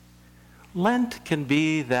Lent can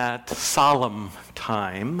be that solemn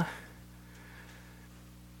time,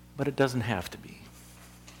 but it doesn't have to be.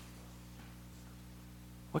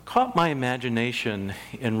 What caught my imagination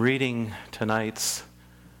in reading tonight's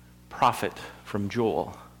prophet from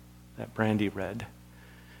Joel that Brandy read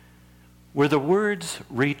were the words,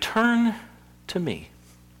 "Return to me."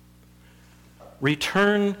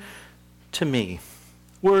 Return to me.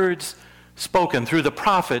 Words spoken through the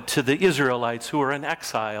prophet to the Israelites who were in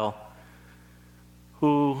exile,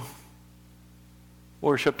 who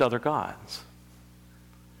worshiped other gods,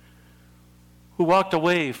 who walked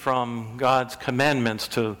away from God's commandments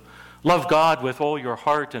to love God with all your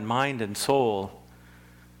heart and mind and soul,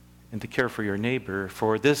 and to care for your neighbor.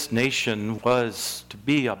 For this nation was to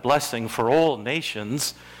be a blessing for all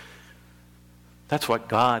nations. That's what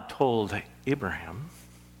God told Abraham.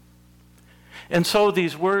 And so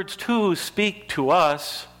these words too speak to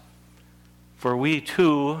us, for we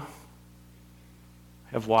too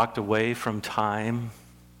have walked away from time,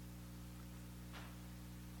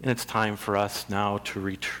 and it's time for us now to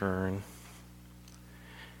return.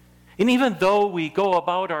 And even though we go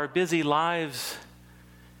about our busy lives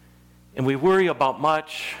and we worry about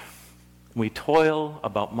much, we toil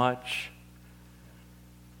about much,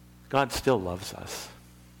 God still loves us.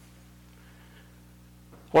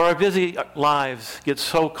 Or our busy lives get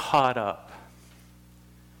so caught up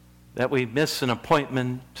that we miss an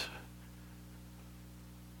appointment,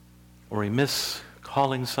 or we miss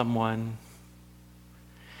calling someone.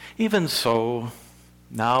 Even so,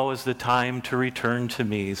 now is the time to return to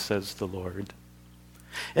me, says the Lord.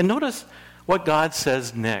 And notice what God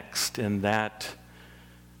says next in that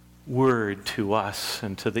word to us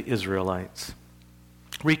and to the Israelites.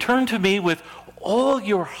 Return to me with all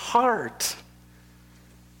your heart,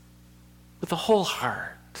 with the whole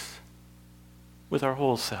heart, with our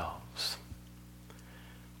whole selves.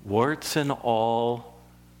 Warts and all,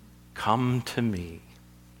 come to me.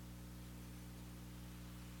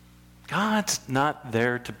 God's not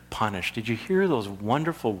there to punish. Did you hear those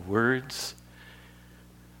wonderful words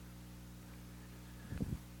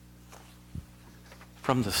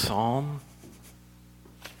from the Psalm?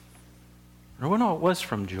 Or no, it was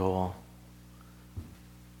from Joel.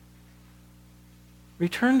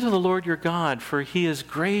 Return to the Lord your God, for he is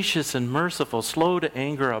gracious and merciful, slow to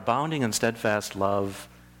anger, abounding in steadfast love,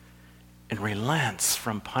 and relents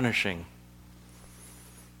from punishing.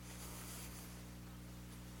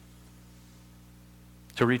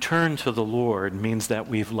 To return to the Lord means that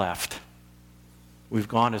we've left. We've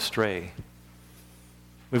gone astray.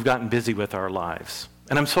 We've gotten busy with our lives.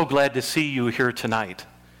 And I'm so glad to see you here tonight,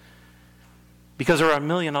 because there are a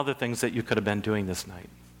million other things that you could have been doing this night.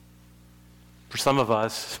 For some of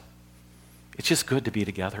us, it's just good to be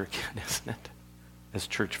together again, isn't it? As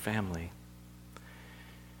church family.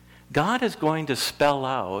 God is going to spell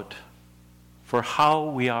out for how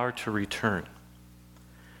we are to return,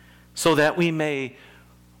 so that we may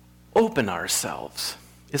open ourselves.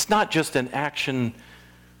 It's not just an action,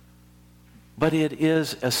 but it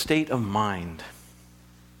is a state of mind,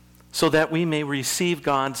 so that we may receive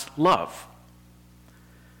God's love.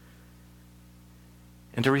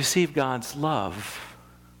 And to receive God's love,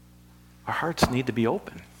 our hearts need to be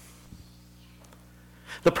open.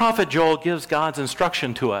 The prophet Joel gives God's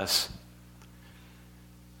instruction to us.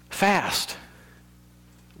 Fast,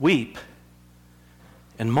 weep,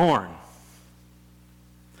 and mourn.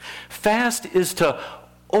 Fast is to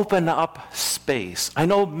open up space. I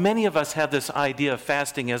know many of us have this idea of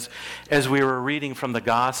fasting as we were reading from the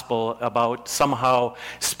gospel about somehow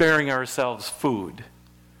sparing ourselves food.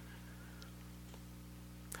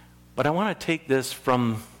 But I want to take this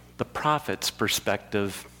from the prophet's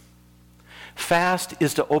perspective. Fast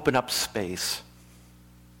is to open up space.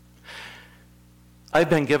 I've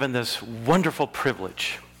been given this wonderful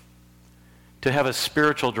privilege to have a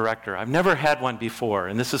spiritual director. I've never had one before,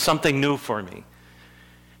 and this is something new for me.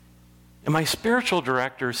 And my spiritual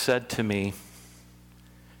director said to me,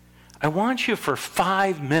 I want you for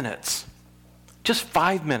 5 minutes, just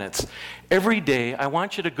 5 minutes, every day, I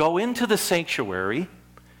want you to go into the sanctuary,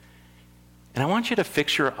 and I want you to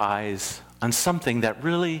fix your eyes on something that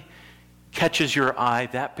really catches your eye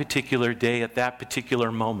that particular day at that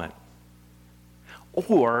particular moment.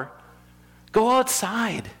 Or go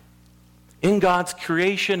outside in God's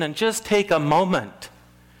creation and just take a moment.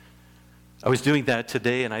 I was doing that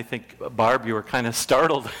today, and I think, Barb, you were kind of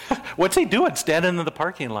startled. What's he doing? Standing in the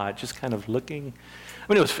parking lot, just kind of looking.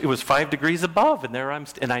 I mean, it was 5 degrees above, and there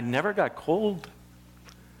and I never got cold.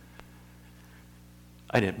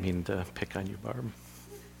 I didn't mean to pick on you, Barb.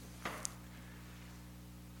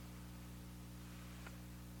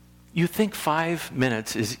 You think 5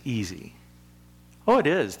 minutes is easy. Oh, it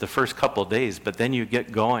is the first couple of days, but then you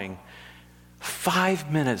get going.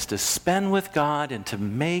 5 minutes to spend with God and to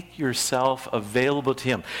make yourself available to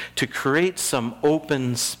Him, to create some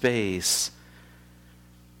open space.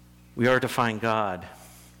 We are to find God,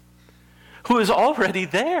 who is already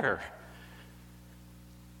there.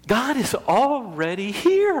 God is already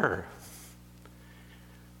here.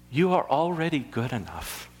 You are already good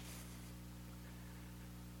enough.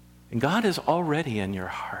 And God is already in your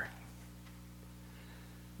heart.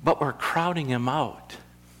 But we're crowding Him out.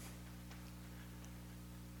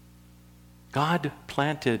 God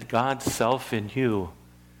planted God's self in you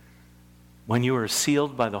when you were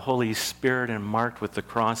sealed by the Holy Spirit and marked with the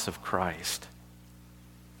cross of Christ.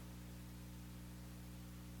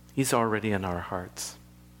 He's already in our hearts.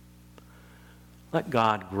 Let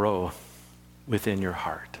God grow within your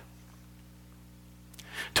heart.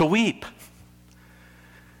 To weep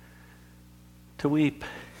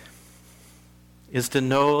is to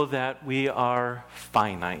know that we are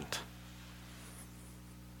finite.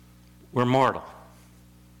 We're mortal.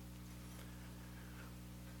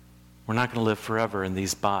 We're not going to live forever in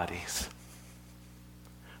these bodies.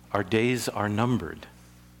 Our days are numbered.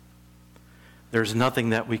 There's nothing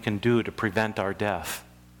that we can do to prevent our death.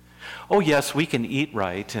 Oh, yes, we can eat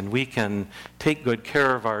right and we can take good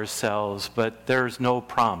care of ourselves, but there's no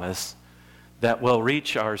promise that we'll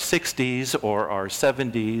reach our 60s or our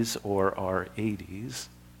 70s or our 80s.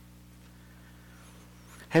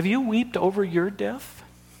 Have you wept over your death?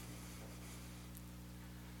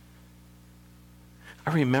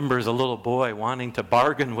 I remember as a little boy wanting to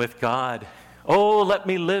bargain with God. Oh, let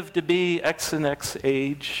me live to be X and X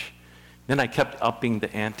age. Then I kept upping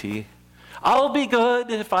the ante. I'll be good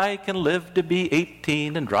if I can live to be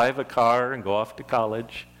 18 and drive a car and go off to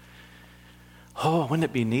college. Oh, wouldn't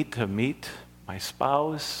it be neat to meet my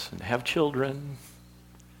spouse and have children?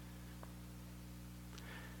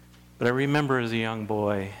 But I remember as a young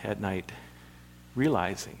boy at night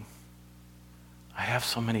realizing I have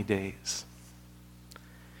so many days.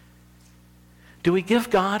 Do we give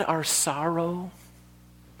God our sorrow,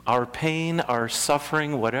 our pain, our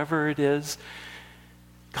suffering, whatever it is?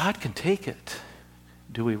 God can take it.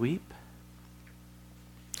 Do we weep?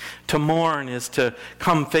 To mourn is to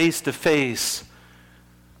come face to face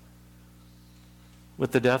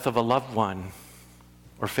with the death of a loved one,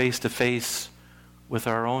 or face to face with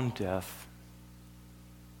our own death.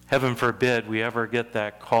 Heaven forbid we ever get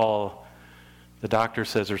that call. The doctor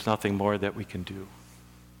says there's nothing more that we can do.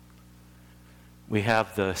 We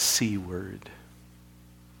have the C word.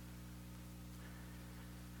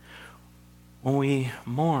 When we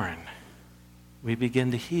mourn, we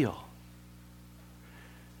begin to heal.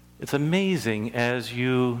 It's amazing as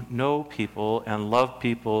you know people and love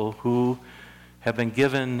people who have been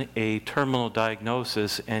given a terminal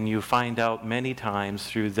diagnosis, and you find out many times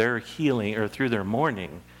through their healing or through their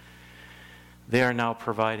mourning, they are now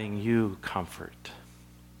providing you comfort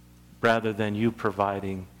rather than you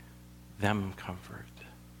providing them comfort.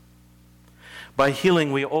 By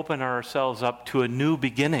healing, we open ourselves up to a new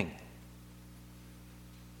beginning.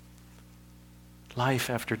 Life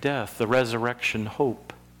after death, the resurrection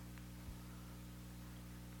hope.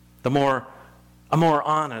 A more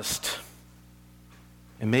honest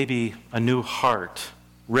and maybe a new heart,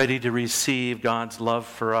 ready to receive God's love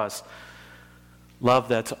for us. Love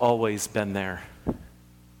that's always been there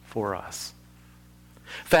for us.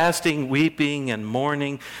 Fasting, weeping, and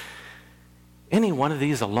mourning, any one of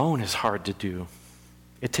these alone is hard to do.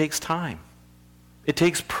 It takes time. It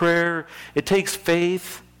takes prayer. It takes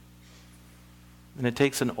faith. And it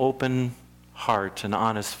takes an open heart, an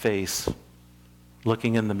honest face,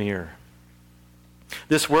 looking in the mirror.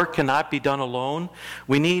 This work cannot be done alone.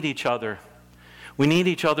 We need each other. We need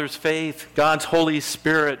each other's faith, God's Holy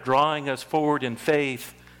Spirit drawing us forward in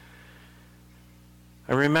faith.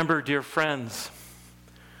 I remember dear friends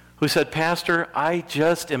who said, Pastor, I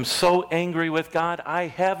just am so angry with God. I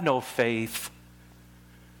have no faith.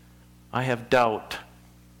 I have doubt.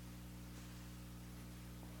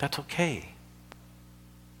 That's okay.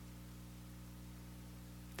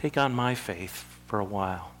 Take on my faith for a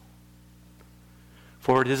while.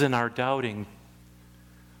 For it is in our doubting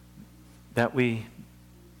that we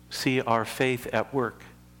see our faith at work.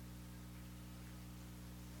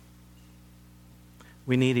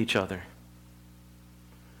 We need each other.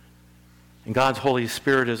 And God's Holy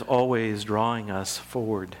Spirit is always drawing us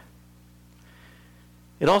forward.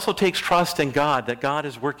 It also takes trust in God, that God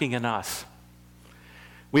is working in us.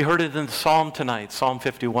 We heard it in the Psalm tonight, Psalm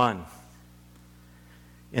 51.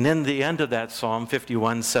 And in the end of that Psalm,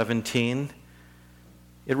 51:17,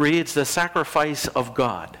 it reads, the sacrifice of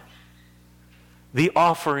God, the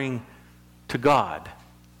offering to God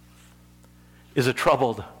is a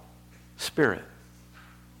troubled spirit.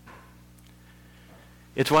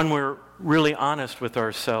 It's when we're really honest with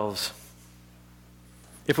ourselves.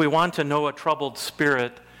 If we want to know a troubled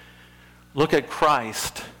spirit, look at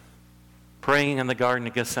Christ praying in the Garden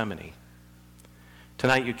of Gethsemane.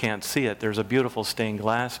 Tonight you can't see it. There's a beautiful stained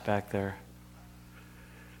glass back there,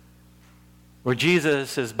 where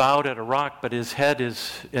Jesus is bowed at a rock, but his head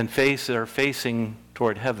and face are facing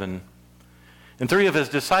toward heaven. And three of his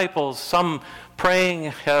disciples, some praying,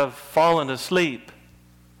 have fallen asleep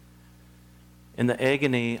in the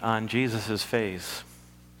agony on Jesus' face.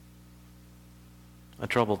 A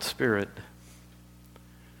troubled spirit.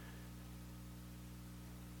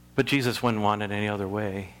 But Jesus wouldn't want it any other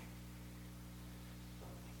way.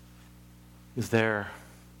 He's there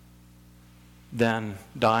then,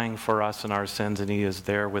 dying for us and our sins, and he is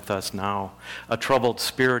there with us now. A troubled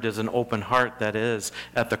spirit is an open heart that is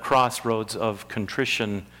at the crossroads of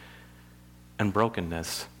contrition and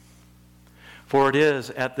brokenness. For it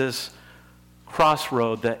is at this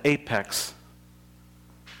crossroad, the apex,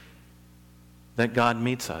 that God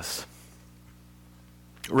meets us,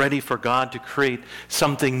 ready for God to create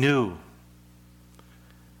something new,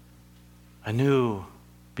 a new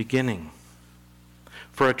beginning.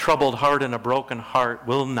 For a troubled heart and a broken heart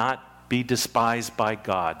will not be despised by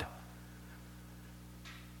God.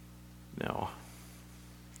 No.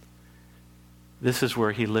 This is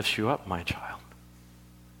where he lifts you up, my child.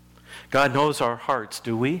 God knows our hearts,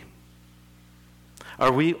 do we?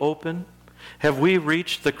 Are we open? Have we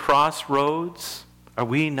reached the crossroads? Are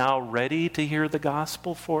we now ready to hear the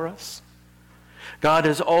gospel for us? God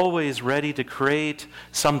is always ready to create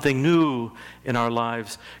something new in our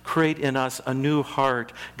lives, create in us a new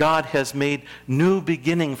heart. God has made new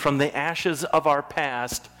beginning from the ashes of our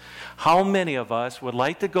past. How many of us would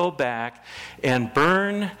like to go back and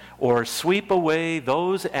burn or sweep away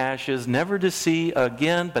those ashes, never to see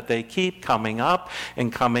again, but they keep coming up,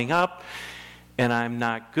 and I'm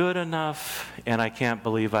not good enough, and I can't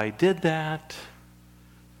believe I did that.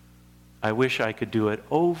 I wish I could do it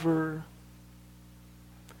over.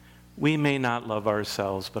 We may not love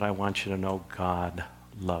ourselves, but I want you to know God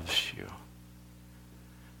loves you.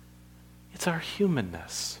 It's our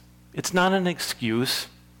humanness. It's not an excuse.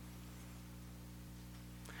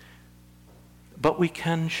 But we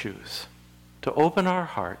can choose to open our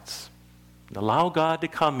hearts and allow God to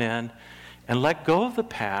come in and let go of the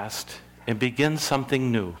past and begin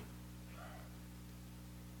something new.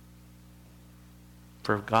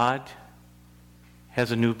 For God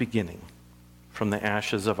has a new beginning from the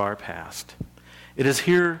ashes of our past. It is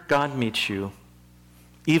here God meets you,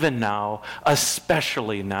 even now,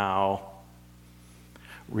 especially now.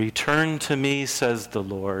 Return to me, says the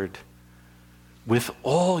Lord, with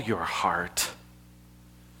all your heart.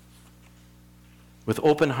 With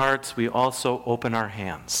open hearts, we also open our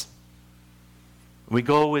hands. We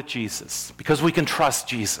go with Jesus because we can trust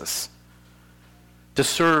Jesus to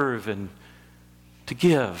serve and to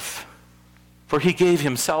give, for he gave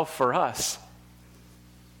himself for us.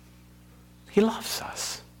 He loves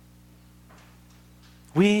us.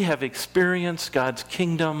 We have experienced God's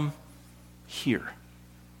kingdom here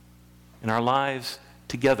in our lives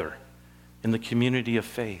together in the community of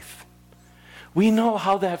faith. We know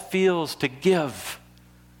how that feels to give,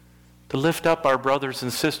 to lift up our brothers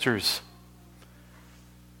and sisters.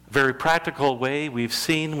 A very practical way we've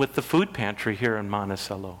seen with the food pantry here in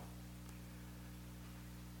Monticello.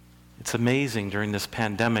 It's amazing during this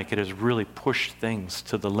pandemic, it has really pushed things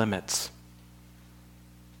to the limits.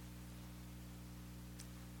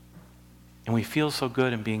 And we feel so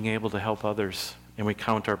good in being able to help others, and we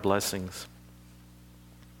count our blessings.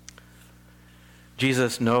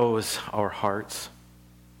 Jesus knows our hearts.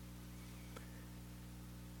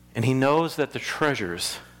 And he knows that the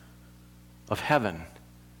treasures of heaven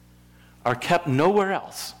are kept nowhere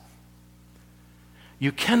else.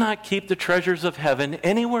 You cannot keep the treasures of heaven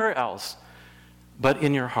anywhere else but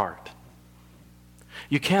in your heart.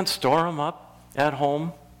 You can't store them up at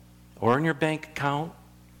home or in your bank account.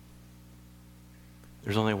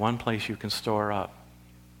 There's only one place you can store up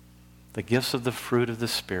the gifts of the fruit of the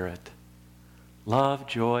Spirit: love,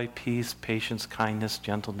 joy, peace, patience, kindness,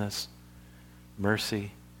 gentleness, mercy,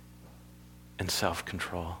 and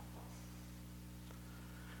self-control.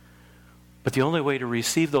 But the only way to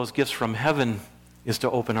receive those gifts from heaven is to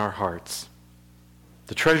open our hearts.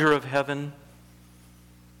 The treasure of heaven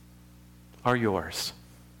are yours.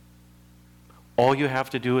 All you have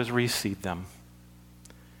to do is receive them.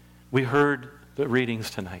 We heard the readings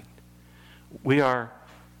tonight. We are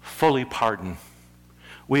fully pardoned.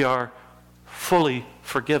 We are fully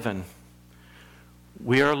forgiven.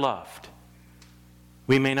 We are loved.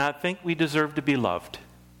 We may not think we deserve to be loved,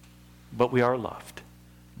 but we are loved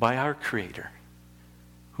by our Creator,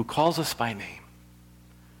 who calls us by name,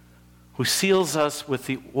 who seals us with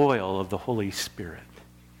the oil of the Holy Spirit,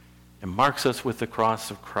 and marks us with the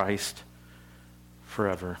cross of Christ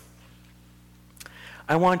forever.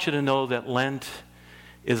 I want you to know that Lent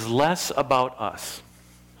is less about us.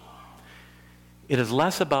 It is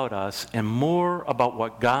less about us and more about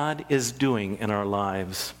what God is doing in our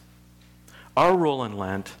lives. Our role in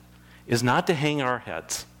Lent is not to hang our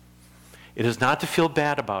heads. It is not to feel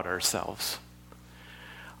bad about ourselves.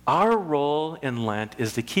 Our role in Lent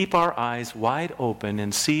is to keep our eyes wide open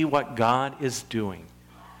and see what God is doing.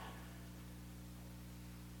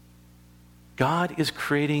 God is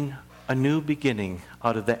creating a new beginning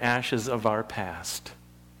out of the ashes of our past.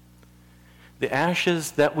 The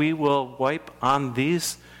ashes that we will wipe on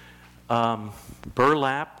these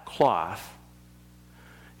burlap cloth,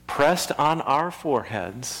 pressed on our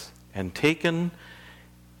foreheads, and taken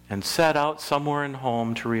and set out somewhere in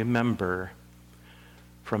home to remember,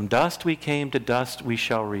 from dust we came, to dust we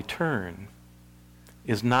shall return,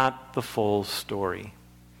 is not the full story.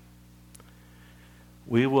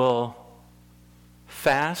 We will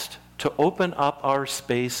fast to open up our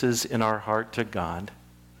spaces in our heart to God.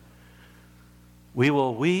 We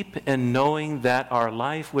will weep in knowing that our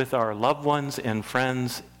life with our loved ones and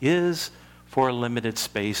friends is for a limited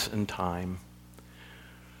space and time.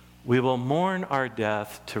 We will mourn our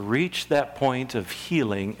death to reach that point of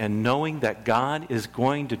healing and knowing that God is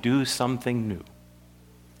going to do something new.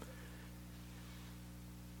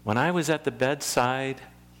 When I was at the bedside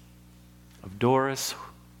of Doris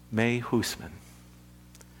May Hoosman,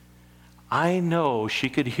 I know she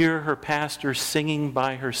could hear her pastor singing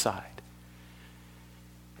by her side.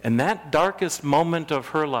 And that darkest moment of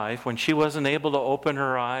her life, when she wasn't able to open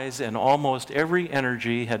her eyes and almost every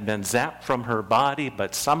energy had been zapped from her body,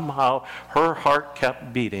 but somehow her heart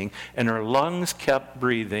kept beating and her lungs kept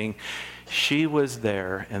breathing, she was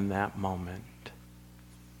there in that moment.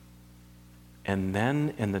 And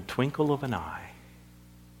then, in the twinkle of an eye,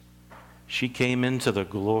 she came into the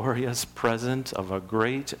glorious presence of a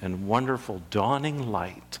great and wonderful dawning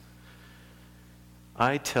light.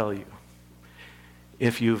 I tell you,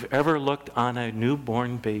 if you've ever looked on a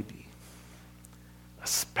newborn baby,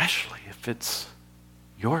 especially if it's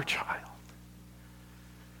your child,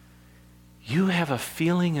 you have a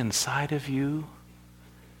feeling inside of you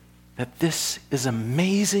that this is an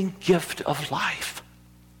amazing gift of life.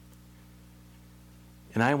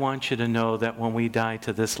 And I want you to know that when we die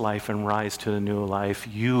to this life and rise to a new life,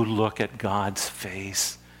 you look at God's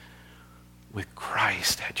face with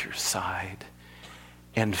Christ at your side,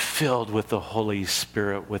 and filled with the Holy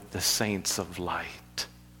Spirit, with the saints of light.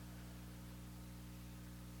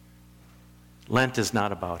 Lent is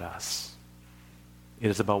not about us. It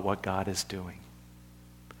is about what God is doing.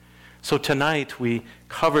 So tonight we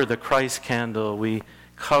cover the Christ candle. We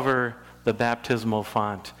cover the baptismal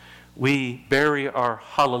font. We bury our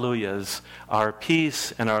hallelujahs. Our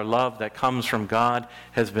peace and our love that comes from God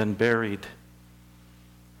has been buried.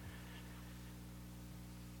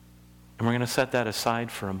 And we're going to set that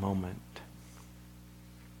aside for a moment.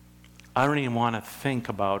 I don't even want to think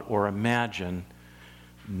about or imagine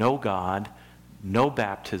no God, no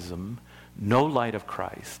baptism, no light of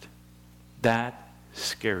Christ. That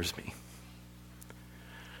scares me.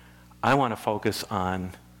 I want to focus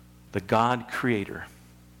on the God Creator,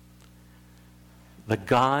 the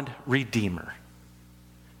God Redeemer,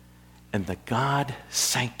 and the God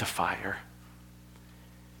Sanctifier.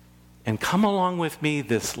 And come along with me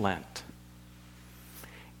this Lent.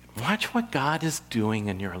 Watch what God is doing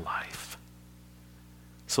in your life,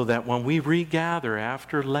 so that when we regather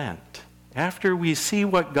after Lent, after we see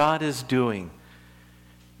what God is doing,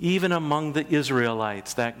 even among the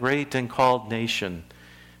Israelites, that great and called nation,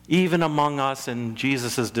 even among us and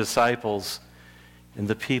Jesus' disciples and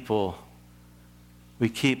the people, we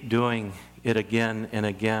keep doing it again and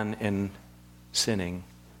again and sinning.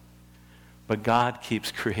 But God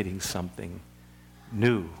keeps creating something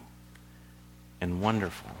new and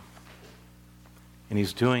wonderful. And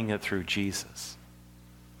he's doing it through Jesus,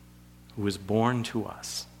 who was born to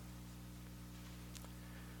us.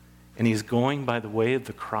 And he's going by the way of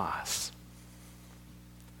the cross,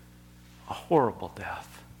 a horrible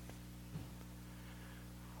death.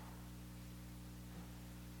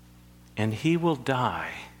 And he will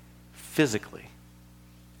die physically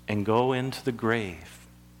and go into the grave.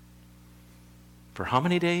 For how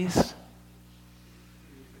many days?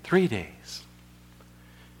 3 days.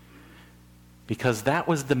 Because that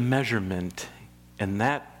was the measurement in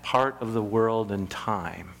that part of the world and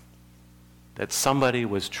time that somebody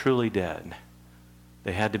was truly dead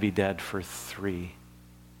They had to be dead for 3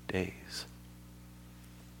 days.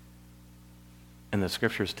 And the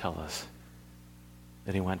scriptures tell us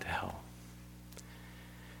that he went to hell.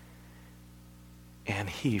 And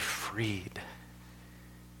he freed.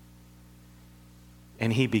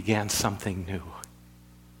 And he began something new,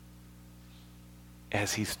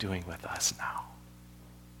 as he's doing with us now.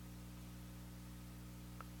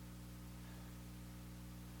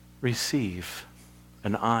 Receive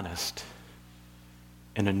an honest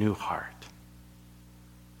and a new heart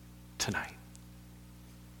tonight.